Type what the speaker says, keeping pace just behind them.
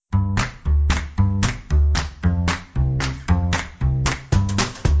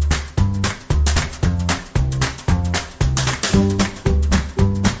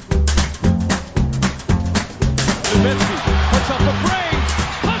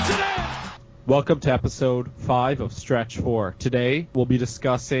Welcome to episode 5 of Stretch 4. Today, we'll be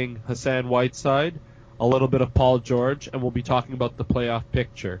discussing Hassan Whiteside, a little bit of Paul George, and we'll be talking about the playoff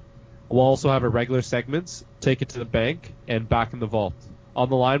picture. We'll also have our regular segments, Take It to the Bank, and Back in the Vault. On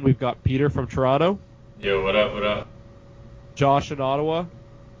the line, we've got Peter from Toronto. Yo, what up? Josh in Ottawa.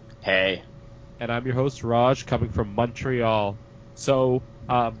 Hey. And I'm your host, Raj, coming from Montreal. So,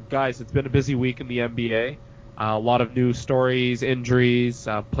 guys, it's been a busy week in the NBA. A lot of new stories, injuries,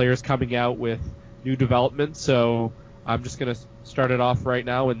 players coming out with new developments. So I'm just going to start it off right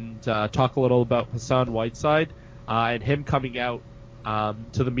now and talk a little about Hassan Whiteside and him coming out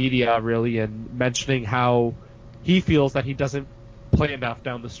to the media, really, and mentioning how he feels that he doesn't play enough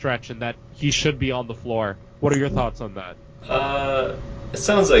down the stretch and that he should be on the floor. What are your thoughts on that? It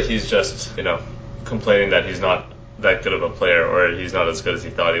sounds like he's just, complaining that he's not that good of a player or he's not as good as he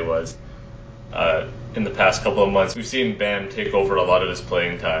thought he was. In the past couple of months, we've seen Bam take over a lot of his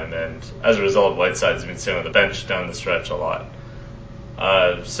playing time, and as a result, Whiteside's been sitting on the bench down the stretch a lot.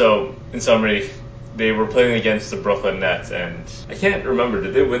 So, in summary, they were playing against the Brooklyn Nets, and I can't remember,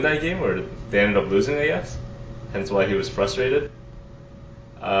 did they win that game, or did they ended up losing, I guess? Hence why he was frustrated?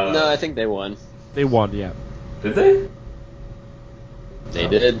 No, I think they won. They won, yeah. Did they? They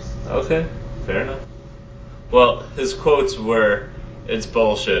did. Okay, fair enough. Well, his quotes were, "It's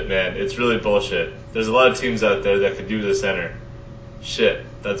bullshit, man. It's really bullshit. There's a lot of teams out there that could do the center. Shit,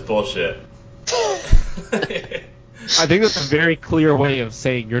 that's bullshit." I think that's a very clear way of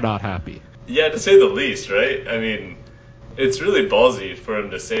saying you're not happy. Yeah, to say the least, right? I mean, it's really ballsy for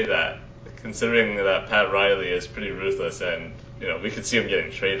him to say that, considering that Pat Riley is pretty ruthless and, we could see him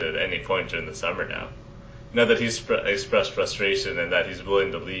getting traded at any point during the summer now. Now that he's expressed frustration and that he's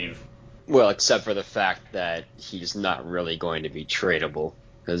willing to leave. Well, except for the fact that he's not really going to be tradable,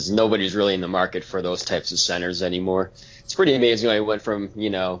 because nobody's really in the market for those types of centers anymore. It's pretty amazing how he went from,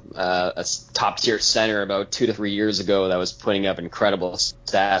 a top-tier center about 2 to 3 years ago that was putting up incredible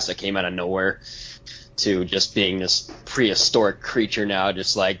stats that came out of nowhere to just being this prehistoric creature now,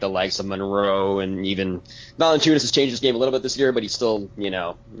 just like the likes of Monroe, and even Valanciunas has changed his game a little bit this year, but he's still,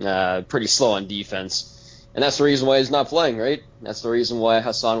 pretty slow on defense. And that's the reason why he's not playing, right? That's the reason why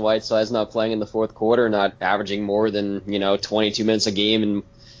Hassan Whiteside is not playing in the fourth quarter, not averaging more than, 22 minutes a game in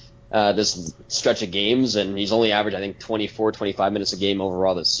this stretch of games. And he's only averaged, I think, 24, 25 minutes a game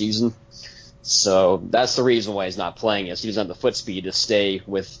overall this season. So that's the reason why he's not playing, is he doesn't have the foot speed to stay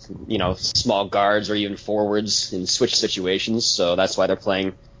with, small guards or even forwards in switch situations. So that's why they're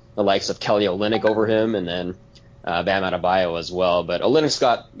playing the likes of Kelly Olynyk over him, and then Bam Adebayo as well. But Olynyk's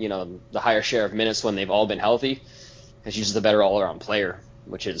got, the higher share of minutes when they've all been healthy, because he's the better all-around player,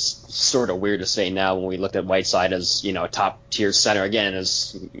 which is sort of weird to say now when we looked at Whiteside as, a top-tier center again,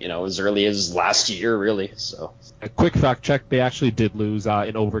 as early as last year, really. So a quick fact check, they actually did lose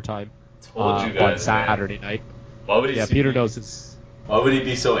in overtime on Saturday night. Why would he Peter knows this. Why would he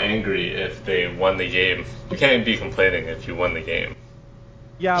be so angry if they won the game? You can't be complaining if you won the game.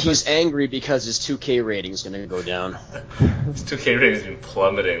 Yeah, he's angry because his 2K rating is going to go down. His 2K rating has been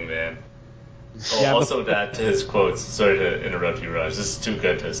plummeting, man. Also to add to his quotes, sorry to interrupt you, Raj, this is too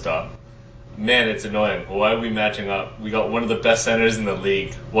good to stop. Man, it's annoying. Why are we matching up? We got one of the best centers in the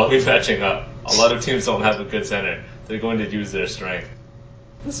league. Why are we matching up? A lot of teams don't have a good center. They're going to use their strength.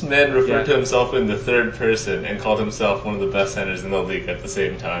 This man referred to himself in the third person and called himself one of the best centers in the league at the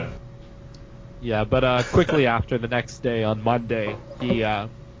same time. Yeah, but quickly after, the next day, on Monday, he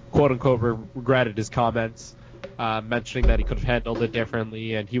quote-unquote regretted his comments, mentioning that he could have handled it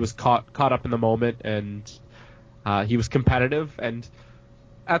differently, and he was caught up in the moment, and he was competitive. And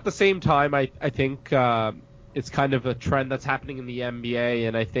at the same time, I think it's kind of a trend that's happening in the NBA,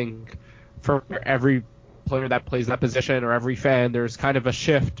 and I think for every player that plays that position or every fan, there's kind of a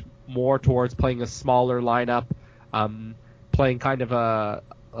shift more towards playing a smaller lineup, playing kind of a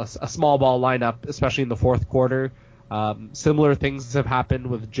small ball lineup, especially in the fourth quarter. Similar things have happened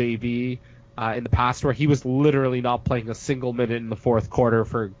with JV in the past, where he was literally not playing a single minute in the fourth quarter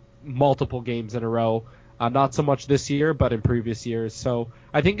for multiple games in a row. Not so much this year, but in previous years. So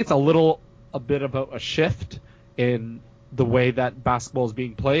I think it's a bit about a shift in the way that basketball is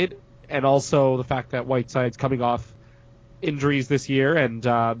being played, and also the fact that Whiteside's coming off injuries this year, and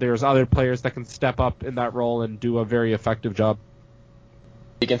there's other players that can step up in that role and do a very effective job.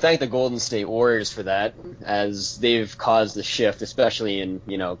 You can thank the Golden State Warriors for that, as they've caused the shift, especially in,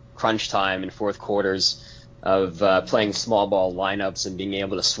 crunch time and fourth quarters, of playing small ball lineups and being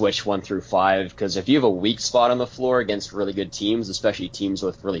able to switch 1 through 5. Because if you have a weak spot on the floor against really good teams, especially teams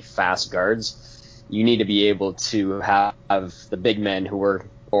with really fast guards, you need to be able to have the big men or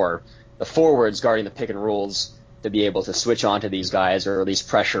the forwards guarding the pick and rolls to be able to switch onto these guys or at least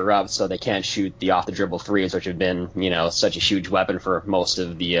pressure up so they can't shoot the off the dribble threes, which have been, such a huge weapon for most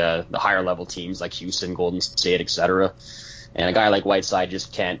of the higher level teams like Houston, Golden State, etc. And a guy like Whiteside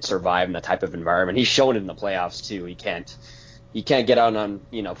just can't survive in that type of environment. He's shown it in the playoffs too. He can't get out on,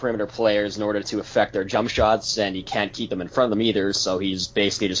 perimeter players in order to affect their jump shots, and he can't keep them in front of them either. So he's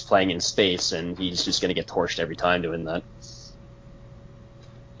basically just playing in space, and he's just going to get torched every time doing that.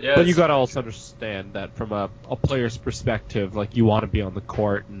 Yeah, but you got to also understand that from a player's perspective, like, you want to be on the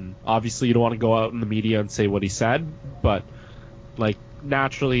court, and obviously you don't want to go out in the media and say what he said, but, like,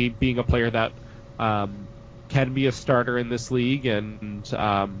 naturally being a player that can be a starter in this league and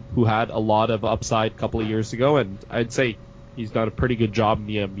who had a lot of upside a couple of years ago, and I'd say he's done a pretty good job in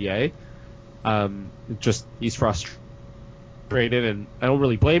the NBA. He's frustrated, and I don't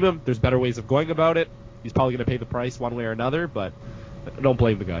really blame him. There's better ways of going about it. He's probably going to pay the price one way or another, but I don't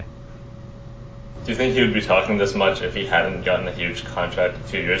blame the guy. Do you think he would be talking this much if he hadn't gotten a huge contract a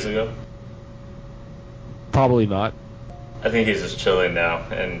few years ago? Probably not. I think he's just chilling now,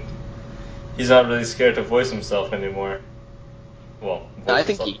 and he's not really scared to voice himself anymore. Well, I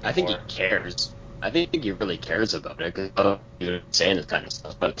think he cares. I think he really cares about it, because he's saying this kind of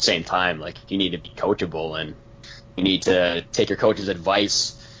stuff. But at the same time, like, you need to be coachable, and you need to take your coach's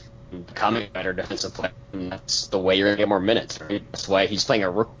advice and become a better defensive player. And that's the way you're going to get more minutes. Right? That's why he's playing a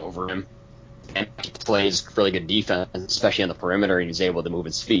rook over him. And he plays really good defense, especially on the perimeter, and he's able to move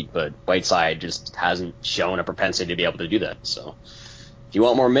his feet. But Whiteside just hasn't shown a propensity to be able to do that. So if you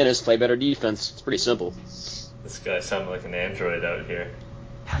want more minutes, play better defense. It's pretty simple. This guy sounded like an android out here.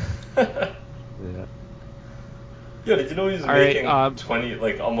 Yeah. Yeah, did you know he's making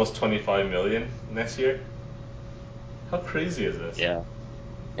almost $25 million next year? How crazy is this? Yeah.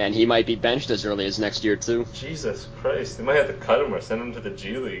 And he might be benched as early as next year too. Jesus Christ, they might have to cut him or send him to the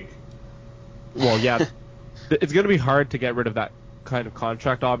G League. Well, yeah, it's going to be hard to get rid of that kind of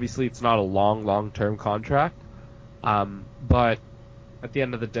contract. Obviously, it's not a long-term contract. But at the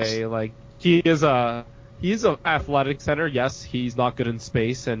end of the day, like, he's an athletic center. Yes, he's not good in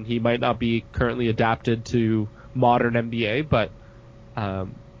space, and he might not be currently adapted to modern NBA, but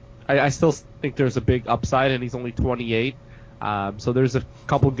I still think there's a big upside, and he's only 28. So there's a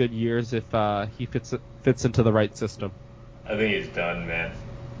couple good years if he fits into the right system. I think he's done, man.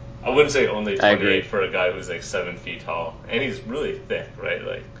 I wouldn't say only 28 for a guy who's like 7 feet tall, and he's really thick, right?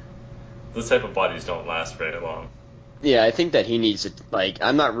 Like, those type of bodies don't last very long. Yeah, I think that he needs to, like,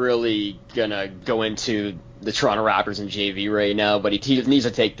 I'm not really gonna go into the Toronto Raptors and JV right now, but he needs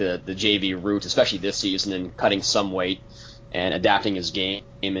to take the JV route, especially this season, and cutting some weight and adapting his game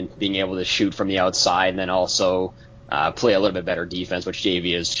and being able to shoot from the outside, and then also play a little bit better defense, which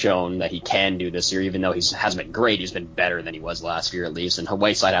JV has shown that he can do this year. Even though he hasn't been great, he's been better than he was last year at least, and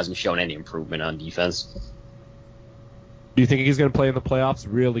Whiteside hasn't shown any improvement on defense. Do you think he's going to play in the playoffs?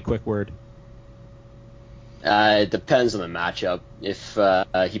 Really quick word. It depends on the matchup. If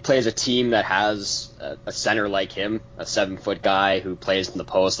he plays a team that has a center like him, a 7-foot guy who plays in the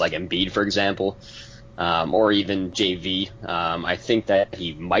post, like Embiid, for example, or even JV, I think that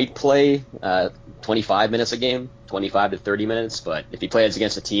he might play 25 minutes a game, 25 to 30 minutes. But if he plays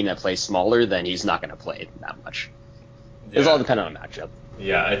against a team that plays smaller, then he's not going to play that much. Yeah. It's all dependent on the matchup.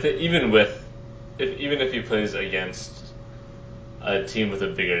 Yeah, I think even if he plays against a team with a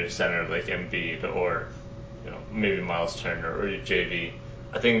bigger center like Embiid or maybe Miles Turner or JV,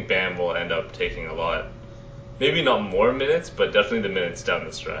 I think Bam will end up taking a lot. Maybe not more minutes, but definitely the minutes down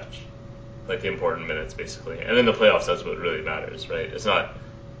the stretch. Like the important minutes, basically. And in the playoffs, that's what really matters, right? It's not,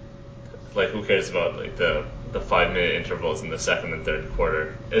 like, who cares about, like, the 5-minute intervals in the second and third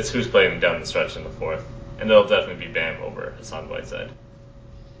quarter. It's who's playing down the stretch in the fourth. And it'll definitely be Bam over Hassan Whiteside.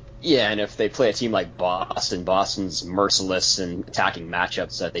 Yeah, and if they play a team like Boston's merciless in attacking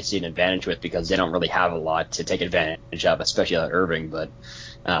matchups that they see an advantage with because they don't really have a lot to take advantage of, especially at Irving. But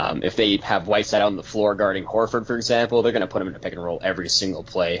if they have Whiteside out on the floor guarding Horford, for example, they're going to put him in a pick and roll every single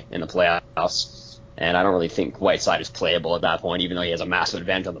play in the playoffs. And I don't really think Whiteside is playable at that point, even though he has a massive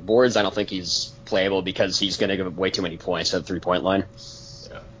advantage on the boards. I don't think he's playable because he's going to give way too many points at the 3-point line.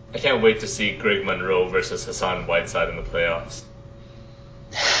 Yeah. I can't wait to see Greg Monroe versus Hassan Whiteside in the playoffs.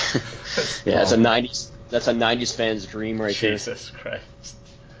 Yeah, that's a 90s fan's dream right there. Jesus Christ.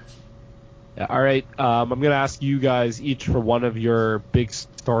 Yeah, all right, I'm going to ask you guys each for one of your big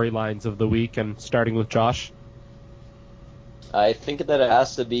storylines of the week, and starting with Josh. I think that it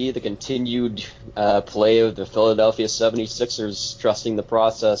has to be the continued play of the Philadelphia 76ers, trusting the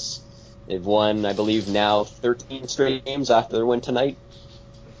process. They've won, I believe, now 13 straight games after their win tonight.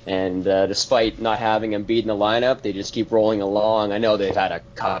 And despite not having Embiid in the lineup, they just keep rolling along. I know they've had a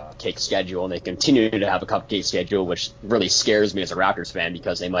cupcake schedule, and they continue to have a cupcake schedule, which really scares me as a Raptors fan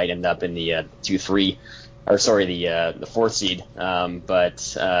because they might end up in the 2-3, or sorry, the fourth seed.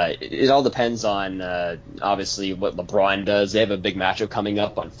 But it all depends on obviously what LeBron does. They have a big matchup coming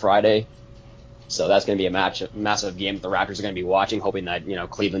up on Friday, so that's going to be a massive game that the Raptors are going to be watching, hoping that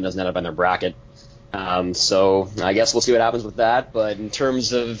Cleveland doesn't end up in their bracket. So I guess we'll see what happens with that. But in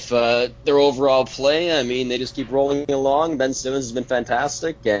terms of their overall play, I mean, they just keep rolling along. Ben Simmons has been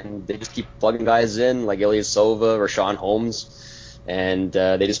fantastic, and they just keep plugging guys in like Ilyasova or Sean Holmes, and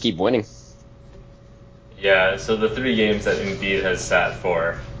they just keep winning. Yeah, so the 3 games that Embiid has sat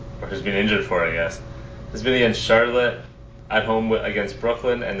for, or has been injured for, I guess, has been against Charlotte, at home against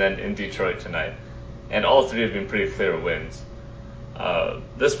Brooklyn, and then in Detroit tonight. And all 3 have been pretty clear wins.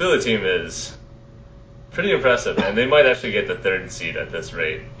 This Philly team is pretty impressive, and they might actually get the 3rd seed at this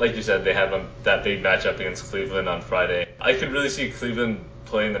rate. Like you said, they have that big matchup against Cleveland on Friday. I could really see Cleveland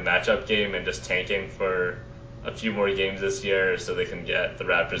playing the matchup game and just tanking for a few more games this year so they can get the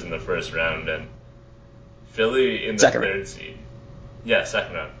Raptors in the first round and Philly in the Second 3rd seed. Yeah,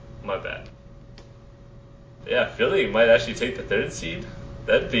 second round. My bad. Yeah, Philly might actually take the 3rd seed.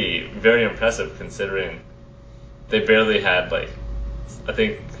 That'd be very impressive considering they barely had, I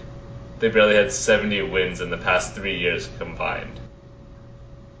think they barely had 70 wins in the past 3 years combined.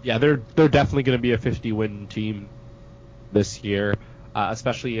 Yeah, they're definitely going to be a 50-win team this year,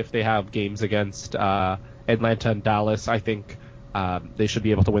 especially if they have games against Atlanta and Dallas. I think they should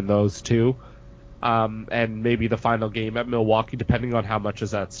be able to win those too. And maybe the final game at Milwaukee, depending on how much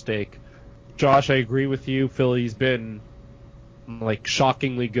is at stake. Josh, I agree with you. Philly's been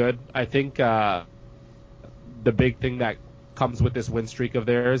shockingly good. I think the big thing that comes with this win streak of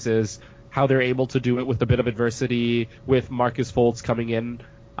theirs is how they're able to do it with a bit of adversity, with Marcus Fultz coming in.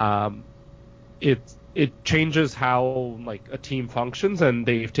 It changes how a team functions, and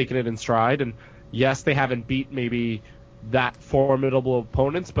they've taken it in stride. And yes, they haven't beat maybe that formidable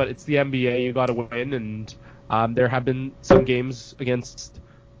opponents, but it's the NBA. You got to win, and there have been some games against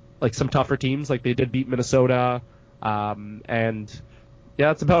some tougher teams, like they did beat Minnesota, and yeah,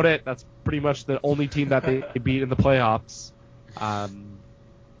 that's about it. That's pretty much the only team that they beat in the playoffs.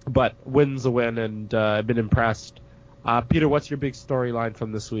 But win's a win, and I've been impressed. Peter, what's your big storyline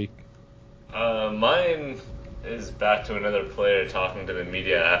from this week? Mine is back to another player talking to the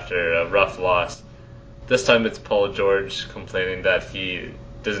media after a rough loss. This time it's Paul George complaining that he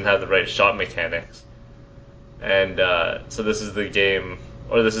doesn't have the right shot mechanics. And so this is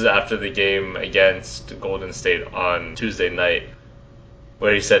after the game against Golden State on Tuesday night,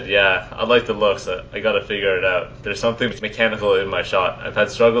 where he said, "Yeah, I like the looks. I got to figure it out. There's something mechanical in my shot. I've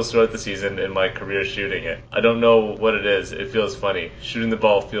had struggles throughout the season in my career shooting it. I don't know what it is. It feels funny. Shooting the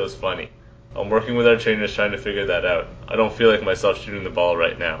ball feels funny. I'm working with our trainers trying to figure that out. I don't feel like myself shooting the ball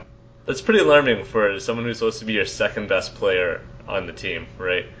right now." That's pretty alarming for someone who's supposed to be your second best player on the team,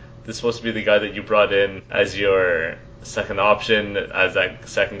 right? This is supposed to be the guy that you brought in as your second option, as that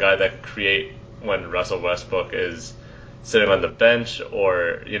second guy that can create when Russell Westbrook is sitting on the bench,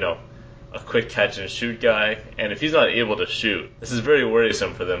 or, a quick catch and shoot guy. And if he's not able to shoot, this is very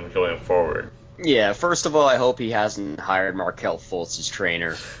worrisome for them going forward. Yeah, first of all, I hope he hasn't hired Markelle Fultz as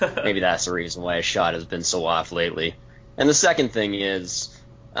trainer. Maybe that's the reason why his shot has been so off lately. And the second thing is,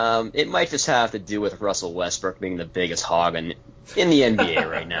 it might just have to do with Russell Westbrook being the biggest hog in the NBA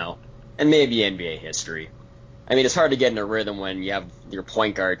right now, and maybe NBA history. I mean, it's hard to get in a rhythm when you have your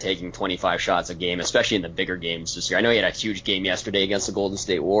point guard taking 25 shots a game, especially in the bigger games this year. I know he had a huge game yesterday against the Golden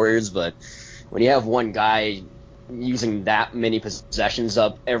State Warriors, but when you have one guy using that many possessions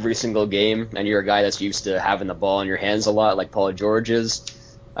up every single game, and you're a guy that's used to having the ball in your hands a lot, like Paul George is,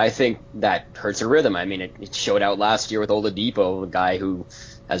 I think that hurts your rhythm. I mean, it showed out last year with Oladipo, a guy who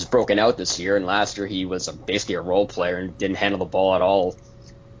has broken out this year, and last year he was basically a role player and didn't handle the ball at all,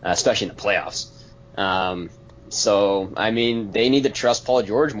 especially in the playoffs. So, I mean, they need to trust Paul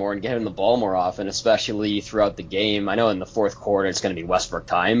George more and get him the ball more often, especially throughout the game. I know in the fourth quarter it's going to be Westbrook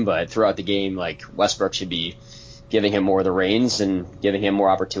time, but throughout the game, Westbrook should be giving him more of the reins and giving him more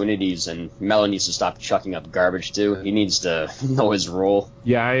opportunities, and Melo needs to stop chucking up garbage too. He needs to know his role.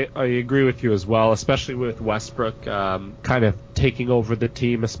 Yeah, I agree with you as well, especially with Westbrook kind of taking over the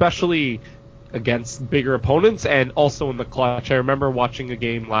team, especially against bigger opponents and also in the clutch. I remember watching a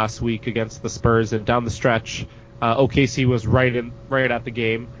game last week against the Spurs, and down the stretch, OKC was right at the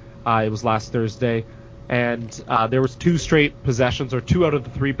game. It was last Thursday, and there was 2 straight possessions, or 2 out of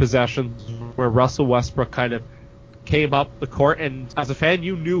the 3 possessions, where Russell Westbrook kind of came up the court, and as a fan,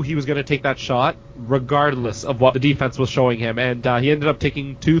 you knew he was going to take that shot regardless of what the defense was showing him. And he ended up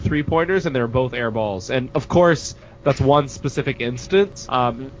taking 2 3-pointers, and they were both air balls. And of course, that's one specific instance.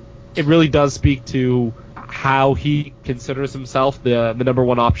 It really does speak to how he considers himself the number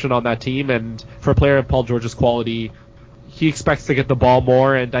one option on that team. And for a player of Paul George's quality, he expects to get the ball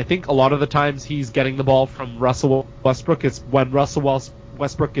more. And I think a lot of the times he's getting the ball from Russell Westbrook. It's when Russell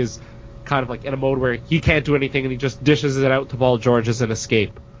Westbrook is kind of like in a mode where he can't do anything and he just dishes it out to Paul George as an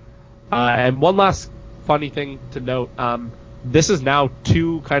escape. And one last funny thing to note, this is now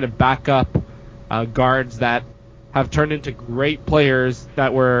 2 kind of backup guards that have turned into great players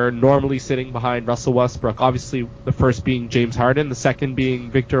that were normally sitting behind Russell Westbrook. Obviously, the first being James Harden, the second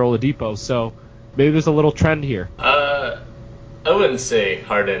being Victor Oladipo. So maybe there's a little trend here. I wouldn't say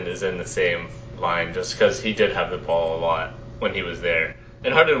Harden is in the same line just because he did have the ball a lot when he was there.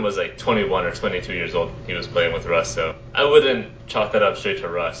 And Harden was like 21 or 22 years old when he was playing with Russ, so I wouldn't chalk that up straight to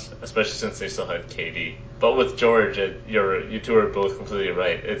Russ, especially since they still had KD. But with George, you two are both completely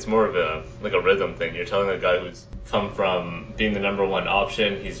right. It's more of a rhythm thing. You're telling a guy who's come from being the number one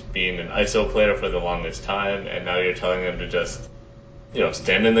option, he's been an ISO player for the longest time, and now you're telling him to just,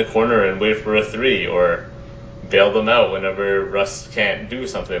 stand in the corner and wait for a 3 or bail them out whenever Russ can't do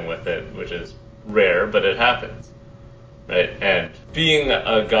something with it, which is rare, but it happens. Right, and being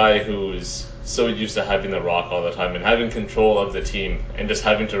a guy who's so used to having the rock all the time and having control of the team and just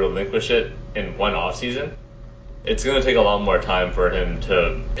having to relinquish it in one offseason, it's going to take a lot more time for him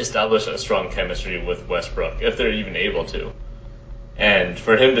to establish a strong chemistry with Westbrook, if they're even able to. And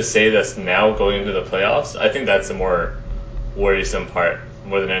for him to say this now going into the playoffs, I think that's the more worrisome part,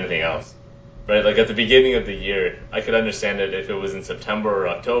 more than anything else. Right, like at the beginning of the year, I could understand it if it was in September or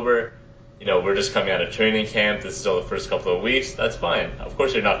October. We're just coming out of training camp. This is all the first couple of weeks. That's fine. Of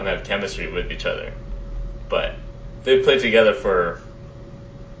course, you're not going to have chemistry with each other. But they've played together for,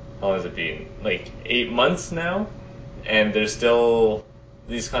 how long has it been? Like 8 months now? And there's still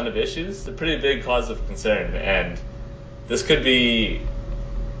these kind of issues. It's a pretty big cause of concern. And this could be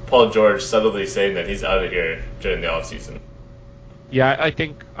Paul George subtly saying that he's out of here during the offseason. Yeah, I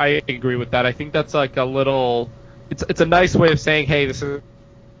think I agree with that. I think that's like a little... It's a nice way of saying, hey, this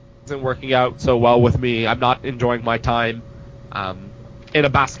isn't working out so well with me. I'm not enjoying my time in a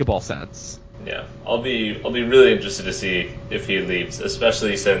basketball sense. Yeah, I'll be really interested to see if he leaves,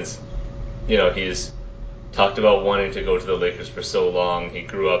 especially since he's talked about wanting to go to the Lakers for so long. He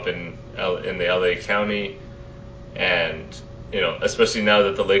grew up in the LA County, and especially now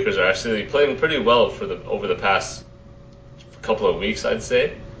that the Lakers are actually playing pretty well over the past couple of weeks, I'd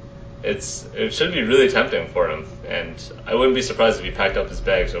say. It should be really tempting for him, and I wouldn't be surprised if he packed up his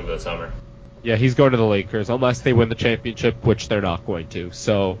bags over the summer. Yeah, he's going to the Lakers, unless they win the championship, which they're not going to.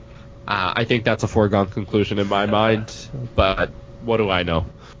 So I think that's a foregone conclusion in my mind, but what do I know?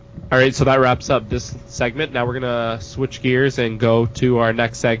 All right, so that wraps up this segment. Now we're going to switch gears and go to our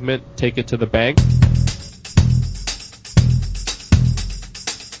next segment, Take It to the Bank.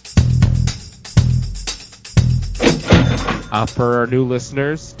 For our new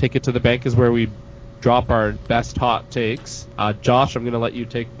listeners, Take It to the Bank is where we drop our best hot takes. Josh, I'm going to let you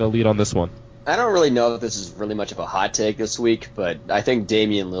take the lead on this one. I don't really know if this is really much of a hot take this week, but I think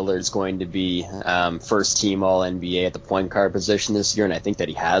Damian Lillard's going to be first team All-NBA at the point guard position this year, and I think that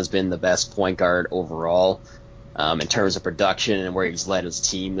he has been the best point guard overall in terms of production and where he's led his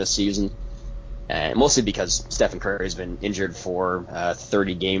team this season. And mostly because Stephen Curry has been injured for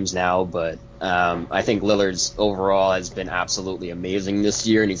 30 games now, but I think Lillard's overall has been absolutely amazing this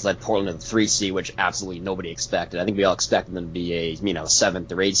year, and he's led Portland to the 3 seed, which absolutely nobody expected. I think we all expected them to be a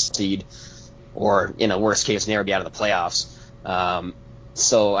 7th or 8th seed, or in a worst case scenario, be out of the playoffs.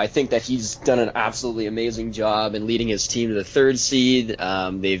 So I think that he's done an absolutely amazing job in leading his team to the 3rd seed.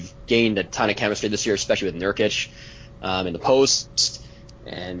 They've gained a ton of chemistry this year, especially with Nurkic in the post.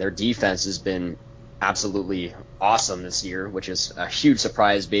 And their defense has been absolutely awesome this year, which is a huge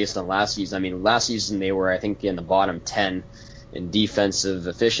surprise based on last season. I mean, last season they were, I think, in the bottom 10 in defensive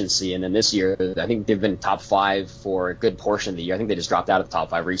efficiency, and then this year I think they've been top 5 for a good portion of the year. I think they just dropped out of the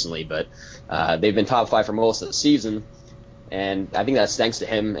top 5 recently, but they've been top 5 for most of the season, and I think that's thanks to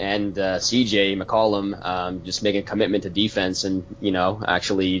him and CJ McCollum just making a commitment to defense and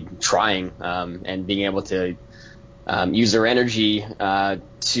actually trying and being able to use their energy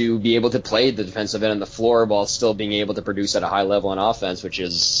to be able to play the defensive end on the floor while still being able to produce at a high level on offense, which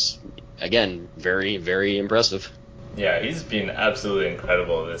is, again, very, very impressive. Yeah, he's been absolutely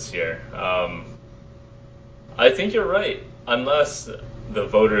incredible this year. I think you're right. Unless the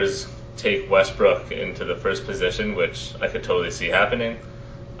voters take Westbrook into the first position, which I could totally see happening,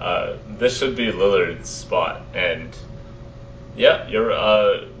 this should be Lillard's spot. And yeah,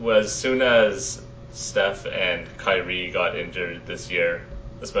 as soon as Steph and Kyrie got injured this year,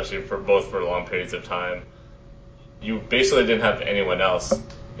 especially for long periods of time, you basically didn't have anyone else.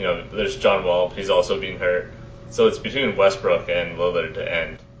 There's John Wall, he's also being hurt. So it's between Westbrook and Lillard,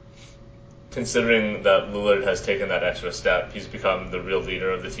 and considering that Lillard has taken that extra step, he's become the real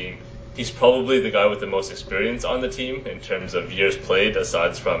leader of the team. He's probably the guy with the most experience on the team in terms of years played,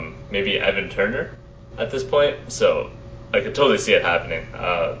 aside from maybe Evan Turner at this point. So I could totally see it happening.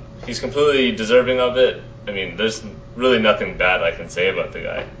 He's completely deserving of it. I mean, there's really nothing bad I can say about the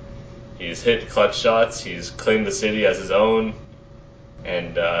guy. He's hit clutch shots, he's claimed the city as his own,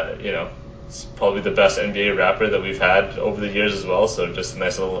 and, it's probably the best NBA rapper that we've had over the years as well, so just a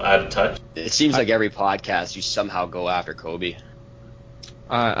nice little added touch. It seems like every podcast you somehow go after Kobe.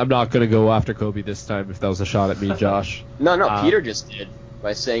 I'm not going to go after Kobe this time if that was a shot at me, Josh. No, Peter just did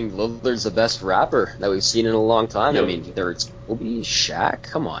by saying Lillard's the best rapper that we've seen in a long time. Yep. I mean, there's Kobe, Shaq,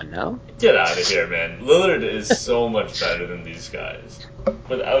 come on now. Get out of here, man. Lillard is so much better than these guys,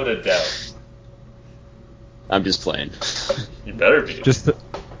 without a doubt. I'm just playing. You better be.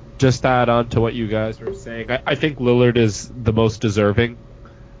 Just to add on to what you guys were saying, I think Lillard is the most deserving.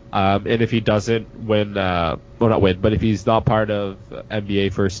 And if he doesn't win, not win, but if he's not part of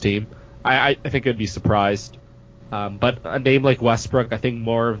NBA first team, I think I'd be surprised. But a name like Westbrook, I think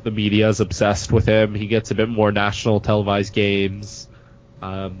more of the media is obsessed with him. He gets a bit more national televised games,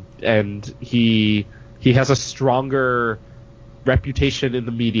 and he has a stronger reputation in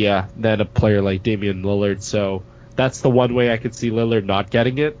the media than a player like Damian Lillard. So that's the one way I could see Lillard not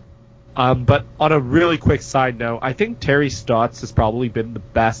getting it. But on a really quick side note, I think Terry Stotts has probably been the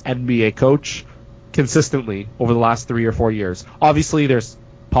best NBA coach consistently over the last 3 or 4 years. Obviously, there's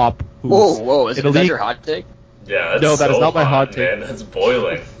Pop. Whoa, is that your hot take? Yeah, no, that is not my hot take. Man, that's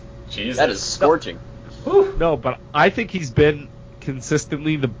boiling. Jesus. That is scorching. No, but I think he's been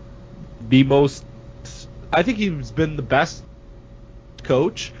consistently the most. I think he's been the best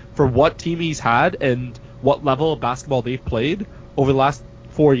coach for what team he's had and what level of basketball they've played over the last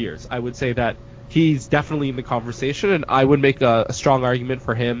 4 years. I would say that he's definitely in the conversation, and I would make a strong argument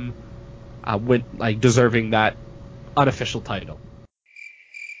for him deserving that unofficial title.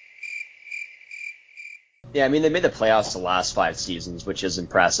 Yeah, I mean, they made the playoffs the last 5 seasons, which is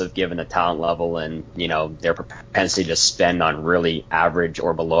impressive given the talent level and, their propensity to spend on really average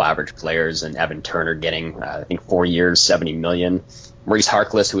or below average players, and Evan Turner getting, I think, 4 years, $70 million. Maurice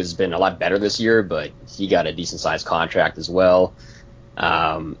Harkless, who has been a lot better this year, but he got a decent-sized contract as well.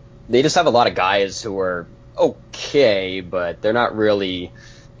 They just have a lot of guys who are okay, but they're not really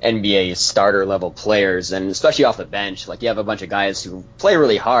NBA starter level players, and especially off the bench, like you have a bunch of guys who play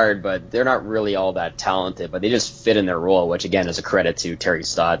really hard, but they're not really all that talented, but they just fit in their role, which again is a credit to Terry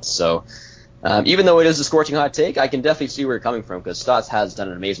Stotts. So even though it is a scorching hot take, I can definitely see where you're coming from, because Stotts has done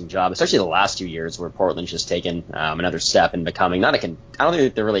an amazing job, especially the last 2 years where Portland's just taken another step in becoming I don't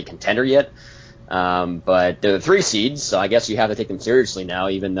think they're really a contender yet. But they're the 3 seeds, so I guess you have to take them seriously now,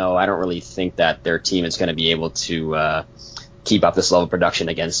 even though I don't really think that their team is going to be able to keep up this level of production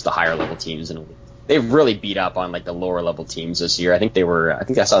against the higher level teams. And they've really beat up on the lower level teams this year. I think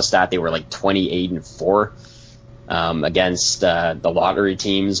I saw a stat, they were 28-4 against the lottery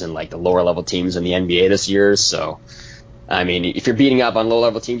teams and the lower level teams in the NBA this year. So, I mean, if you're beating up on low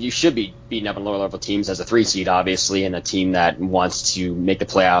level teams, you should be beating up on lower level teams as a 3 seed, obviously, and a team that wants to make the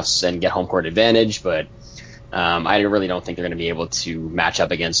playoffs and get home court advantage. But I really don't think they're going to be able to match up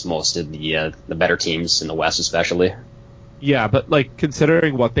against most of the better teams in the West, especially. Yeah, but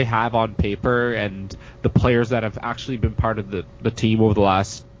considering what they have on paper and the players that have actually been part of the team over the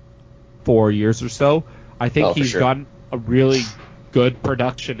last 4 years or so, I think he's gotten a really good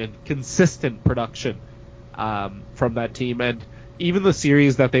production and consistent production from that team. And even the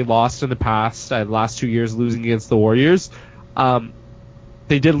series that they lost in the past, last 2 years losing against the Warriors,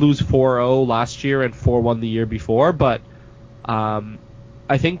 they did lose 4-0 last year and 4-1 the year before, but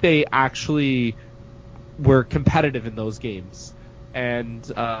I think they actually were competitive in those games. And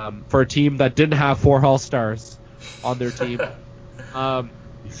for a team that didn't have 4 All-Stars on their team,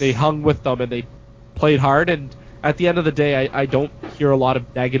 they hung with them and they played hard. And at the end of the day, I don't hear a lot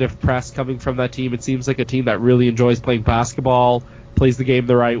of negative press coming from that team. It seems like a team that really enjoys playing basketball, plays the game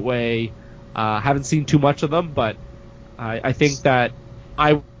the right way. Haven't seen too much of them, but I think that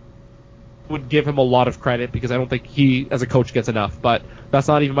I would give him a lot of credit because I don't think he, as a coach, gets enough. But that's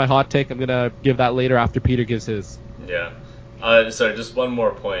not even my hot take. I'm going to give that later after Peter gives his. Yeah. Sorry, just one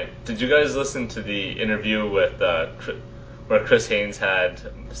more point. Did you guys listen to the interview with where Chris Haynes had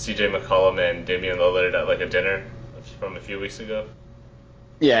CJ McCollum and Damian Lillard at a dinner from a few weeks ago?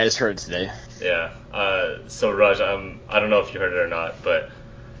 Yeah, I just heard it today. Yeah. So Raj, I don't know if you heard it or not, but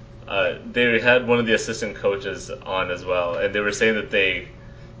they had one of the assistant coaches on as well, and they were saying that they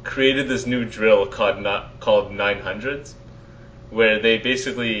created this new drill called 900s, where they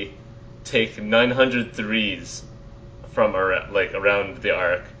basically take 900 threes from around the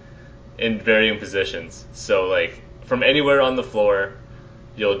arc in varying positions. So like from anywhere on the floor,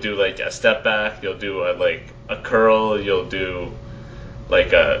 you'll do like a step back, you'll do a curl, you'll do like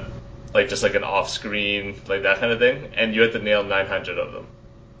just like an off screen, like that kind of thing, and you have to nail 900 of them.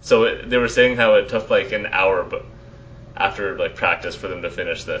 So they were saying how it took like an hour, but after like practice for them to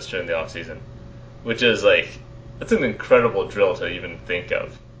finish this during the off season, which is like that's an incredible drill to even think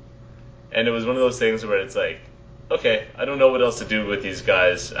of. And it was one of those things where it's like, okay, I don't know what else to do with these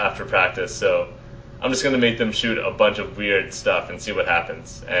guys after practice, so I'm just gonna make them shoot a bunch of weird stuff and see what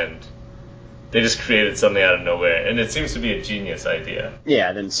happens. And they just created something out of nowhere, and it seems to be a genius idea.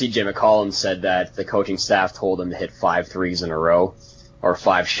 Yeah, then CJ McCollum said that the coaching staff told him to hit 5 threes in a row, or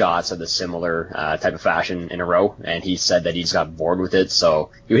 5 shots of the similar type of fashion in a row, and he said that he just got bored with it. So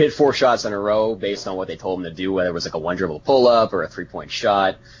he hit 4 shots in a row based on what they told him to do, whether it was like a 1-dribble pull-up or a 3-point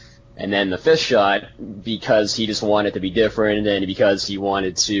shot. And then the 5th shot, because he just wanted to be different and because he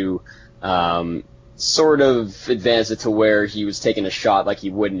wanted to sort of advance it to where he was taking a shot like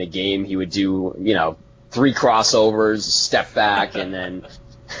he would in a game, he would do, 3 crossovers, step back, and then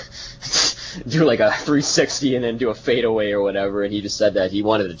do like a 360 and then do a fadeaway or whatever. And he just said that he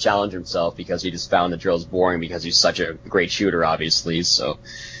wanted to challenge himself because he just found the drills boring because he's such a great shooter, obviously. So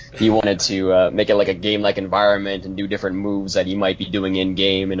he wanted to make it like a game-like environment and do different moves that he might be doing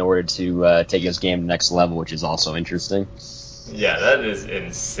in-game in order to take his game to the next level, which is also interesting. Yeah, that is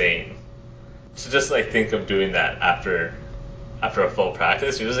insane. So just like think of doing that after a full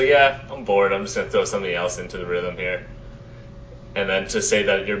practice. You're just like, yeah, I'm bored. I'm just gonna throw something else into the rhythm here. And then to say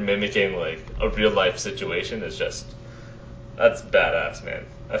that you're mimicking like a real life situation is that's badass, man.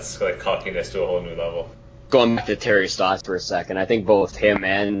 That's like cockiness to a whole new level. Going back to Terry Stotts for a second, I think both him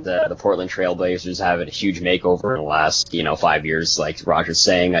and the Portland Trailblazers have had a huge makeover in the last 5 years. Like Roger's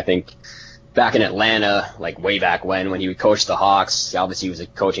saying, I think back in Atlanta, like way back when he would coach the Hawks, obviously he was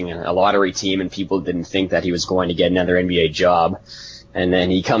coaching a lottery team and people didn't think that he was going to get another NBA job. And then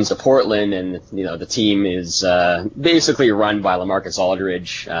he comes to Portland and, the team is basically run by LaMarcus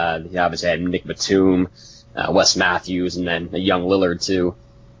Aldridge. He obviously had Nick Batum, Wes Matthews, and then a young Lillard too.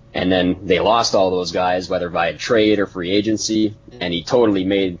 And then they lost all those guys, whether via trade or free agency. And he totally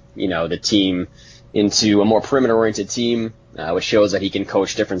made, the team into a more perimeter-oriented team, which shows that he can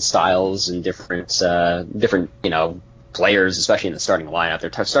coach different styles and different players, especially in the starting lineup.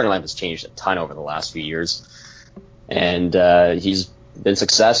 Their starting lineup has changed a ton over the last few years. And he's been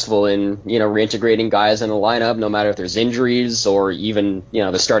successful in, reintegrating guys in the lineup, no matter if there's injuries or even,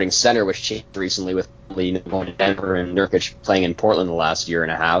 the starting center, which changed recently with going to Denver and Nurkic playing in Portland the last year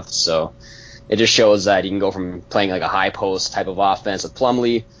and a half. So it just shows that he can go from playing like a high post type of offense with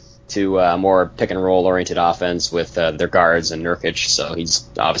Plumlee to a more pick and roll oriented offense with their guards and Nurkic. So he's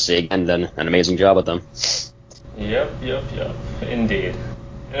obviously, again, done an amazing job with them. Yep. Indeed.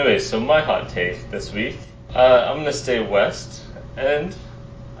 Anyway, so my hot take this week, I'm going to stay west, and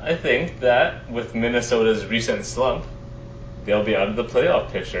I think that with Minnesota's recent slump, they'll be out of the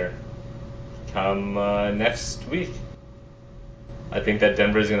playoff picture come next week. I think that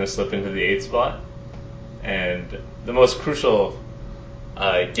Denver is going to slip into the 8th spot, and the most crucial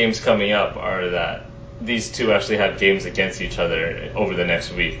games coming up are that these two actually have games against each other over the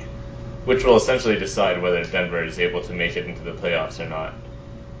next week, which will essentially decide whether Denver is able to make it into the playoffs or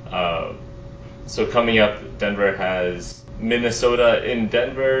not. So coming up, Denver has Minnesota in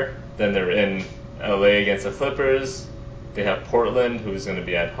Denver, then they're in LA against the Clippers. They have Portland, who's going to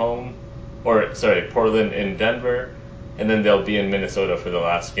be at home, Portland in Denver, and then they'll be in Minnesota for the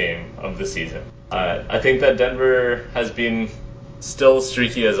last game of the season. I think that Denver has been still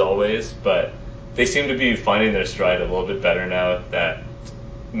streaky as always, but they seem to be finding their stride a little bit better now that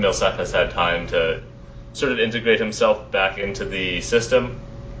Millsap has had time to sort of integrate himself back into the system.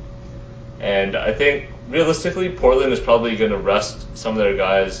 And I think, realistically, Portland is probably going to rest some of their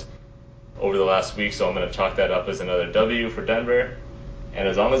guys over the last week, so I'm going to chalk that up as another W for Denver. And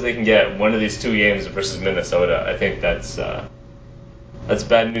as long as they can get one of these 2 games versus Minnesota, I think that's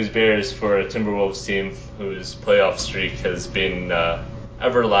bad news bears for a Timberwolves team whose playoff streak has been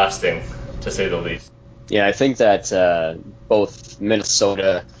everlasting, to say the least. Yeah, I think that both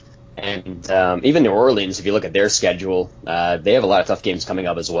Minnesota and even New Orleans, if you look at their schedule, they have a lot of tough games coming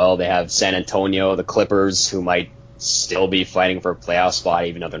up as well. They have San Antonio, the Clippers, who might still be fighting for a playoff spot,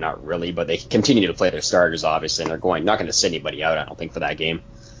 even though they're not really. But they continue to play their starters, obviously, and they're not going to sit anybody out, I don't think, for that game.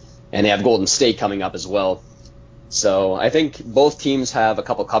 And they have Golden State coming up as well. So I think both teams have a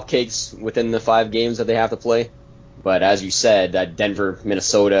couple cupcakes within the 5 games that they have to play. But as you said, that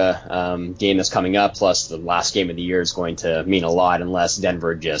Denver-Minnesota game that's coming up, plus the last game of the year, is going to mean a lot unless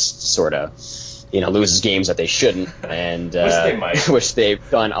Denver just sort of, loses games that they shouldn't, and which they might. Which they've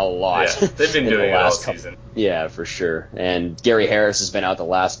done a lot. Yeah, they've been doing it all season. Yeah, for sure. And Gary Harris has been out the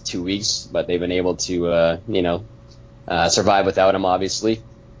last 2 weeks, but they've been able to, survive without him, obviously.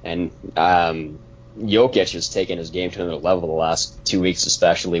 And Jokic has taken his game to another level the last 2 weeks,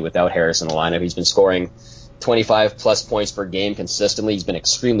 especially without Harris in the lineup. He's been scoring 25 plus points per game consistently. He's been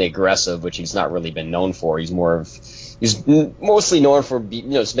extremely aggressive, which he's not really been known for. He's mostly known for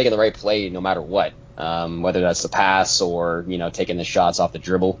just making the right play no matter what, whether that's the pass or taking the shots off the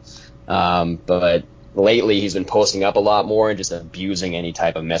dribble. But lately he's been posting up a lot more and just abusing any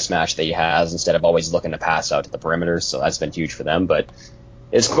type of mismatch that he has instead of always looking to pass out to the perimeter. So that's been huge for them. But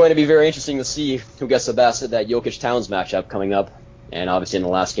it's going to be very interesting to see who gets the best of that Jokic-Towns matchup coming up, and obviously in the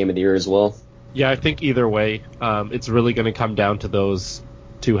last game of the year as well. Yeah, I think either way, it's really going to come down to those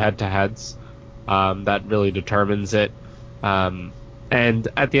 2 head-to-heads. That really determines it. And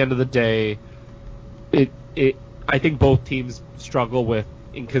at the end of the day, I think both teams struggle with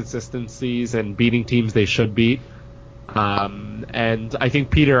inconsistencies and beating teams they should beat. And I think,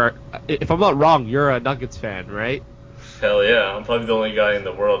 Peter, if I'm not wrong, you're a Nuggets fan, right? Hell yeah, I'm probably the only guy in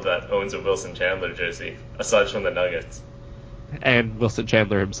the world that owns a Wilson Chandler jersey, aside from the Nuggets. And Wilson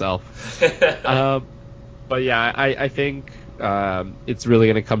Chandler himself. But yeah, I think it's really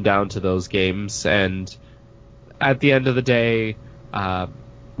going to come down to those games. And at the end of the day,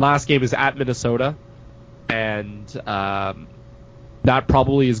 last game is at Minnesota, and that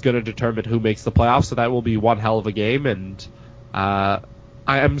probably is going to determine who makes the playoffs. So that will be one hell of a game. And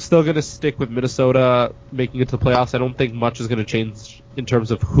I'm still going to stick with Minnesota making it to the playoffs. I don't think much is going to change in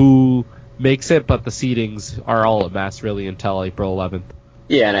terms of who makes it, but the seedings are all a mess really until April 11th.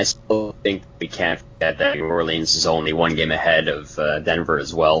 Yeah, and I still think we can't forget that New Orleans is only 1 game ahead of Denver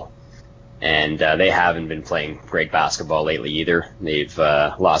as well. And they haven't been playing great basketball lately either. They've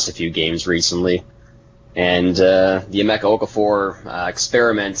lost a few games recently. And the Emeka Okafor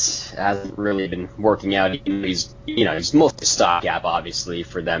experiment hasn't really been working out. He's mostly a stopgap, obviously,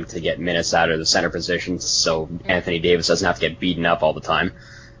 for them to get minutes out of the center positions, so Anthony Davis doesn't have to get beaten up all the time.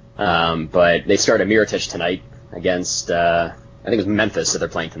 But they started Mirotic tonight against, I think it was Memphis that they're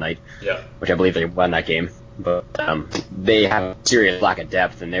playing tonight, yeah, which I believe they won that game. But they have a serious lack of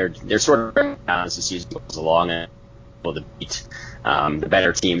depth, and they're sort of down as the season goes along and able to beat the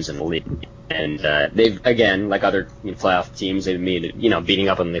better teams in the league. And they've, again, like other playoff teams, they've made beating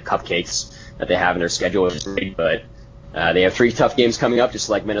up on the cupcakes that they have in their schedule is great, but they have 3 tough games coming up, just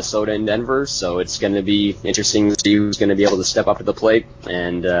like Minnesota and Denver, so it's going to be interesting to see who's going to be able to step up to the plate.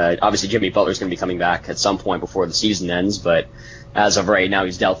 And obviously Jimmy Butler's going to be coming back at some point before the season ends, but as of right now,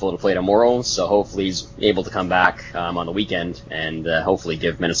 he's doubtful to play tomorrow, so hopefully he's able to come back on the weekend and hopefully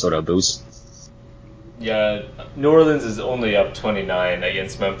give Minnesota a boost. Yeah, New Orleans is only up 29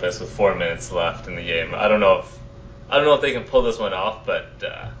 against Memphis with 4 minutes left in the game. I don't know if they can pull this one off, but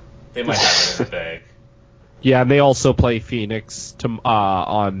they might have it in the bag. Yeah, and they also play Phoenix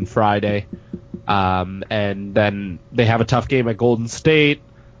on Friday, and then they have a tough game at Golden State,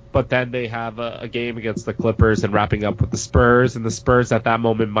 but then they have a game against the Clippers and wrapping up with the Spurs, and the Spurs at that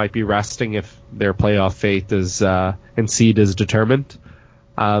moment might be resting if their playoff fate is and seed is determined.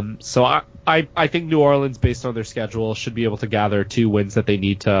 So I think New Orleans, based on their schedule, should be able to gather 2 wins that they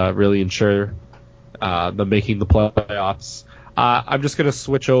need to really ensure them making the playoffs. I'm just going to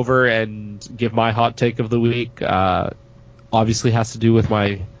switch over and give my hot take of the week. Obviously has to do with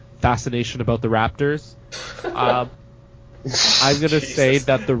my fascination about the Raptors. I'm going to say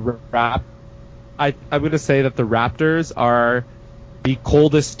that I'm going to say that the Raptors are the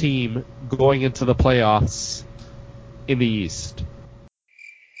coldest team going into the playoffs in the East.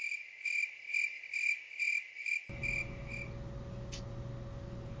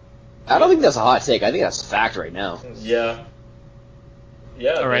 I don't think that's a hot take. I think that's a fact right now. Yeah.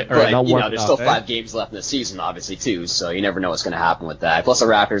 Yeah. All right. But, there's still 5 games left in the season, obviously, too, so you never know what's going to happen with that. Plus, the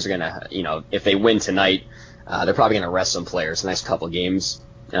Raptors are going to, if they win tonight, they're probably going to rest some players the next couple of games.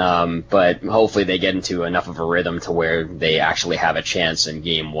 But hopefully they get into enough of a rhythm to where they actually have a chance in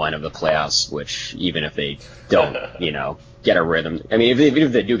game 1 of the playoffs, which even if they don't, get a rhythm. I mean, even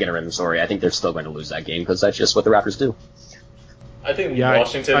if they do get a rhythm, I think they're still going to lose that game because that's just what the Raptors do. I think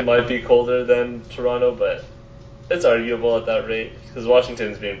Washington might be colder than Toronto, but it's arguable at that rate because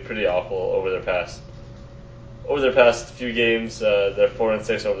Washington's been pretty awful over their past over their past few games, they're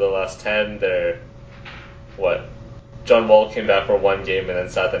 4-6 over the last 10. They're what? John Wall came back for one game and then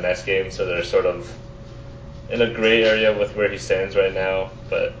sat the next game, so they're sort of in a gray area with where he stands right now.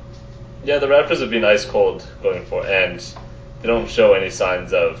 But yeah, the Raptors have been ice cold going for, and they don't show any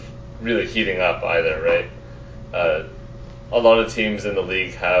signs of really heating up either, right? A lot of teams in the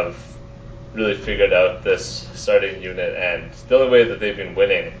league have really figured out this starting unit, and the only way that they've been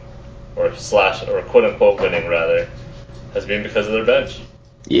winning, or quote unquote winning rather, has been because of their bench.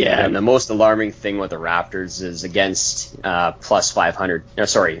 Yeah, and the most alarming thing with the Raptors is against against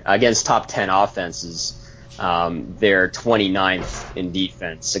top 10 offenses, they're 29th in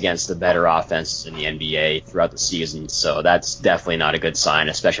defense against the better offenses in the NBA throughout the season. So that's definitely not a good sign,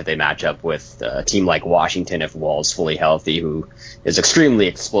 especially if they match up with a team like Washington if Wall's fully healthy, who is extremely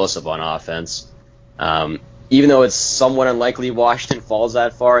explosive on offense. Even though it's somewhat unlikely Washington falls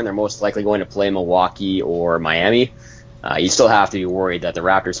that far and they're most likely going to play Milwaukee or Miami, you still have to be worried that the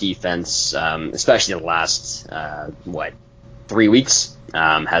Raptors defense, especially the last, 3 weeks,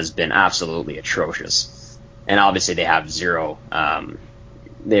 has been absolutely atrocious. And obviously they have zero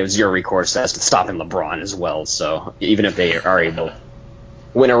recourse as to stopping LeBron as well. So even if they are able to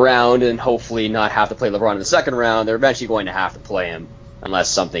win a round and hopefully not have to play LeBron in the second round, they're eventually going to have to play him unless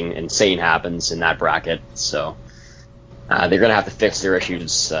something insane happens in that bracket. So they're going to have to fix their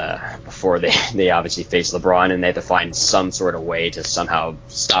issues before they obviously face LeBron, and they have to find some sort of way to somehow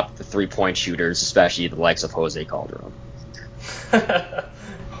stop the three-point shooters, especially the likes of Jose Calderon.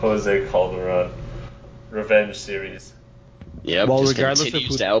 Jose Calderon. Revenge series. Yep, well, just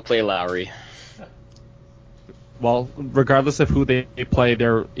continues to outplay Lowry. Well, regardless of who they play,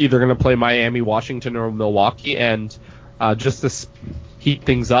 they're either going to play Miami, Washington, or Milwaukee, and just to heat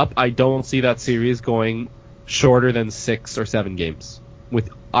things up, I don't see that series going shorter than 6 or 7 games with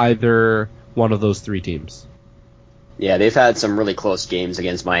either one of those three teams. Yeah, they've had some really close games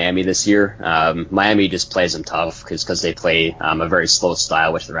against Miami this year. Miami just plays them tough because they play a very slow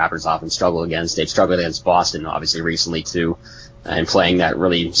style, which the Raptors often struggle against. They've struggled against Boston, obviously, recently, too, and playing that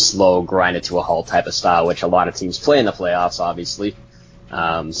really slow, grind to a halt type of style, which a lot of teams play in the playoffs, obviously.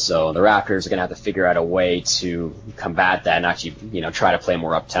 So the Raptors are going to have to figure out a way to combat that and actually, try to play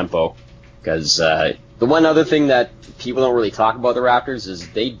more up-tempo. Because the one other thing that people don't really talk about the Raptors is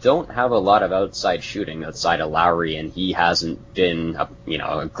they don't have a lot of outside shooting outside of Lowry, and he hasn't been a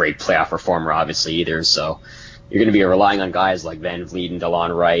great playoff performer, obviously, either. So you're going to be relying on guys like Van Vliet and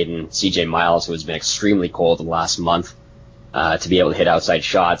DeLon Wright and CJ Miles, who has been extremely cold the last month, to be able to hit outside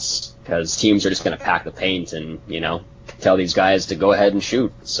shots, because teams are just going to pack the paint and, tell these guys to go ahead and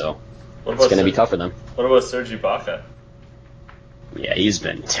shoot. So it's going to be tough for them. What about Serge Ibaka? Yeah, he's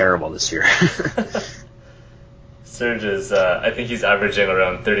been terrible this year. Serge is, I think he's averaging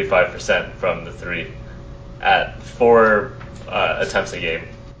around 35% from the three at 4 attempts a game.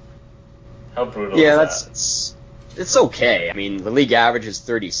 How brutal is that? It's okay. I mean, the league average is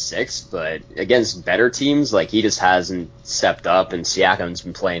 36, but against better teams, he just hasn't stepped up, and Siakam's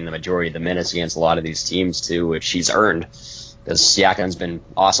been playing the majority of the minutes against a lot of these teams, too, which he's earned, because Siakam's been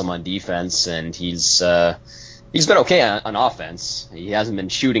awesome on defense, and he's been okay on offense. He hasn't been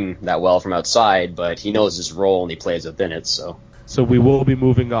shooting that well from outside, but he knows his role and he plays within it. So we will be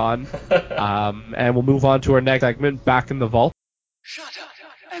moving on, and we'll move on to our next segment, Back in the Vault. Shut up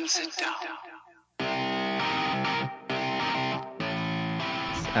and sit down.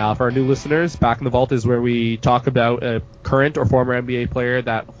 For our new listeners, Back in the Vault is where we talk about a current or former NBA player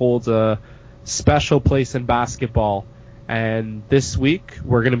that holds a special place in basketball. And this week,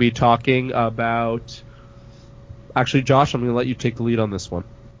 we're going to be talking about... Actually, Josh, I'm going to let you take the lead on this one.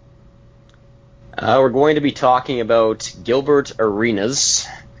 We're going to be talking about Gilbert Arenas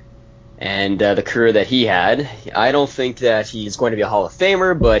and the career that he had. I don't think that he's going to be a Hall of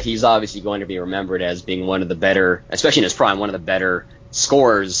Famer, but he's obviously going to be remembered as being one of the better, especially in his prime, one of the better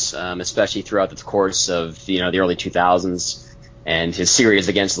scorers, especially throughout the course of the early 2000s. And his series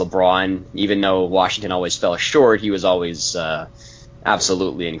against LeBron, even though Washington always fell short, he was always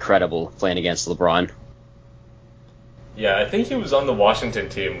absolutely incredible playing against LeBron. Yeah, I think he was on the Washington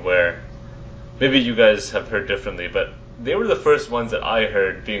team where maybe you guys have heard differently, but they were the first ones that I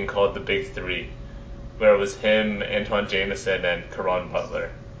heard being called the Big Three, where it was him, Antoine Jameson, and Caron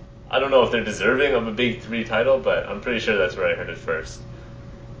Butler. I don't know if they're deserving of a Big Three title, but I'm pretty sure that's where I heard it first.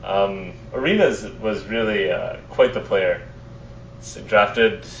 Arenas was really quite the player.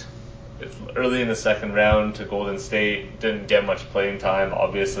 Drafted early in the second round to Golden State, didn't get much playing time,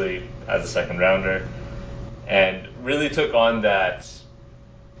 obviously, as a second rounder, and really took on that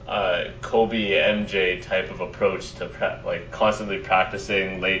Kobe MJ type of approach to constantly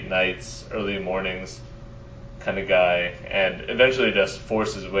practicing late nights, early mornings, kind of guy, and eventually just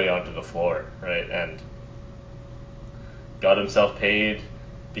forced his way onto the floor, right? And got himself paid,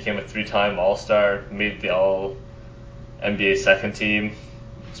 became a 3-time All-Star, made the All-NBA second team.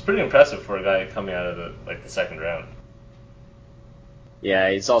 It's pretty impressive for a guy coming out of the second round.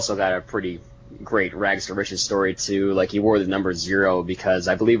 Yeah, he's also got a pretty great rags to riches story too. Like, he wore the number 0 because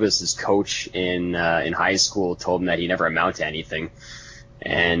I believe it was his coach in high school told him that he never amount to anything.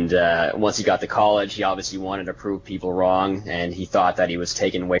 And once he got to college, he obviously wanted to prove people wrong, and he thought that he was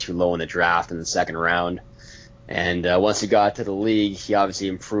taken way too low in the draft in the second round. And once he got to the league, he obviously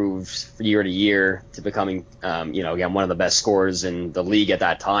improved year to year to becoming, again, one of the best scorers in the league at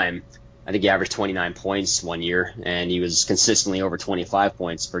that time. I think he averaged 29 points one year, and he was consistently over 25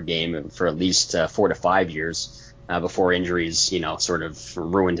 points per game for at least 4 to 5 years before injuries, sort of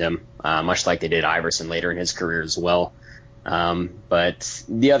ruined him, much like they did Iverson later in his career as well. But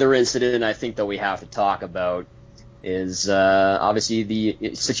the other incident I think that we have to talk about is obviously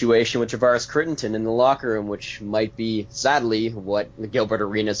the situation with Javaris Crittenton in the locker room, which might be, sadly, what the Gilbert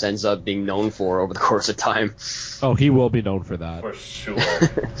Arenas ends up being known for over the course of time. Oh, he will be known for that. For sure.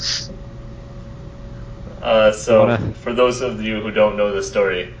 For those of you who don't know the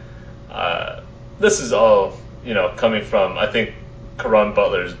story, this is all, coming from, I think, Caron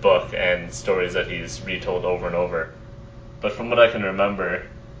Butler's book and stories that he's retold over and over. But from what I can remember,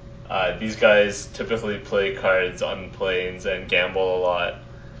 these guys typically play cards on planes and gamble a lot.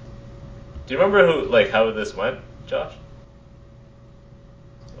 Do you remember how this went, Josh?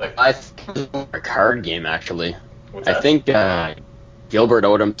 I think it was a card game, actually. What's that? I think Gilbert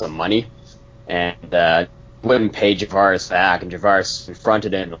owed him some money, and wouldn't pay Javaris back, and Javaris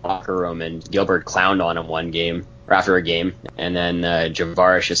confronted him in the locker room, and Gilbert clowned on him after a game, and then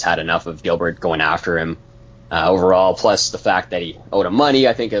Javaris just had enough of Gilbert going after him. Overall, plus the fact that he owed him money,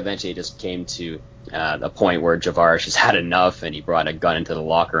 I think eventually it just came to a point where Javaris just had enough, and he brought a gun into the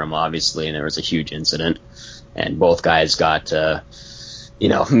locker room, obviously, and there was a huge incident. And both guys got,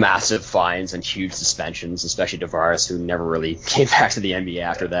 massive fines and huge suspensions, especially Javaris, who never really came back to the NBA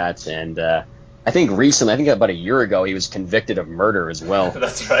after that. And I think about a year ago, he was convicted of murder as well.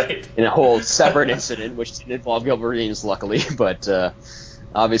 That's right. In a whole separate incident, which didn't involve Gilbert Arenas, luckily, but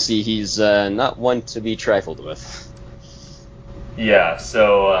obviously, he's not one to be trifled with. Yeah,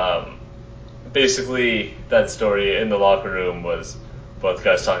 so basically that story in the locker room was both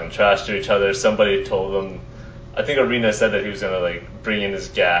guys talking trash to each other. Somebody told them, I think Arena said that he was going to bring in his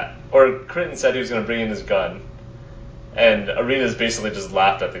gat, or Critton said he was going to bring in his gun, and Arenas basically just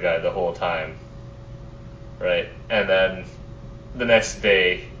laughed at the guy the whole time, right? And then the next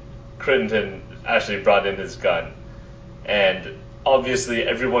day, Crittenton actually brought in his gun, and obviously,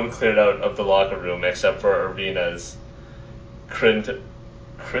 everyone cleared out of the locker room except for Arenas.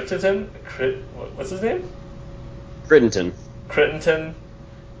 What's his name? Crittenton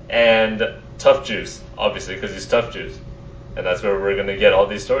and Tough Juice, obviously, because he's Tough Juice. And that's where we're going to get all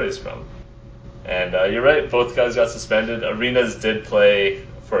these stories from. And you're right, both guys got suspended. Arenas did play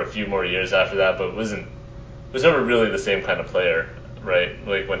for a few more years after that, but was never really the same kind of player, right?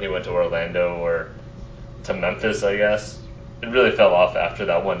 Like when he went to Orlando or to Memphis, I guess. It really fell off after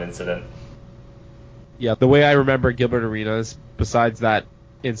that one incident. Yeah, the way I remember Gilbert Arenas, besides that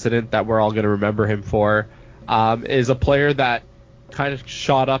incident that we're all going to remember him for, is a player that kind of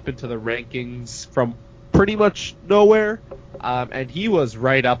shot up into the rankings from pretty much nowhere, and he was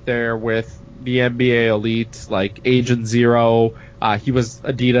right up there with the NBA elite, like Agent Zero. He was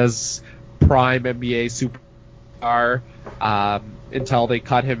Adidas prime NBA superstar until they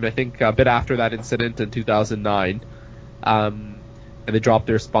cut him, I think, a bit after that incident in 2009. And they dropped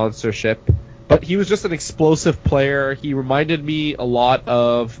their sponsorship. But he was just an explosive player. He reminded me a lot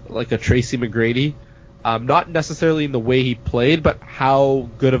of a Tracy McGrady. Not necessarily in the way he played, but how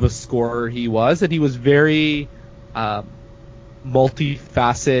good of a scorer he was. And he was very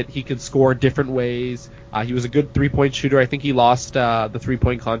multifaceted. He could score different ways. He was a good three-point shooter. I think he lost the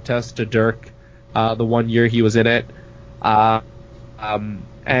three-point contest to Dirk the one year he was in it. And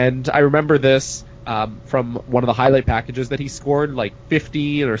I remember this from one of the highlight packages that he scored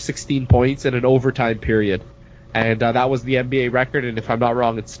 15 or 16 points in an overtime period. And that was the NBA record, and if I'm not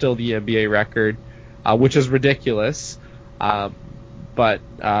wrong, it's still the NBA record, which is ridiculous. But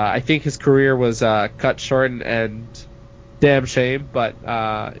I think his career was cut short, and damn shame, but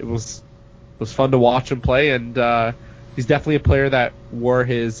it was fun to watch him play, and he's definitely a player that wore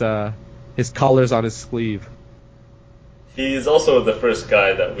his colors on his sleeve. He's also the first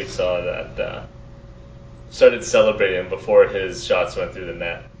guy that we saw that started celebrating before his shots went through the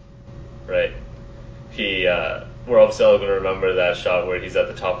net, right? We're obviously all going to remember that shot where he's at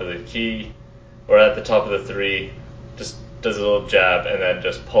the top of the key, or at the top of the three, just does a little jab and then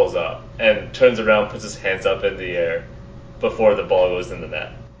just pulls up and turns around, puts his hands up in the air before the ball goes in the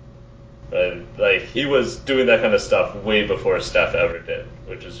net. Like, he was doing that kind of stuff way before Steph ever did,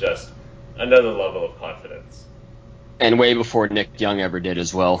 which is just another level of confidence. And way before Nick Young ever did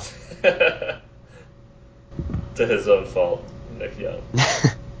as well. To his own fault, Nick Young.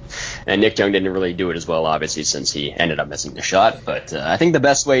 And Nick Young didn't really do it as well, obviously, since he ended up missing the shot. But I think the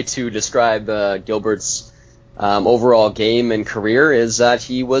best way to describe Gilbert's overall game and career is that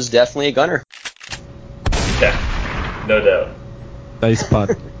he was definitely a gunner. Yeah, no doubt. Nice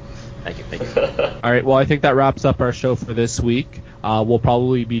pun. Thank you. All right, well, I think that wraps up our show for this week. We'll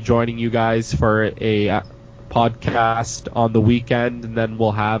probably be joining you guys for a podcast on the weekend, and then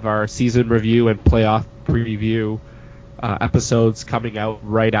we'll have our season review and playoff preview episodes coming out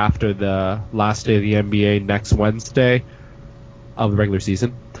right after the last day of the NBA next Wednesday of the regular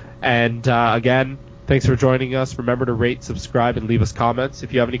season. And again, thanks for joining us. Remember to rate, subscribe, and leave us comments.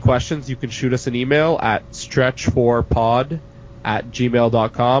 If you have any questions, you can shoot us an email at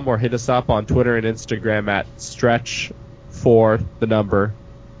stretch4pod@gmail.com or hit us up on Twitter and Instagram at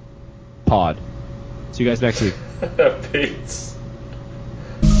stretch4pod. See you guys next week. Peace.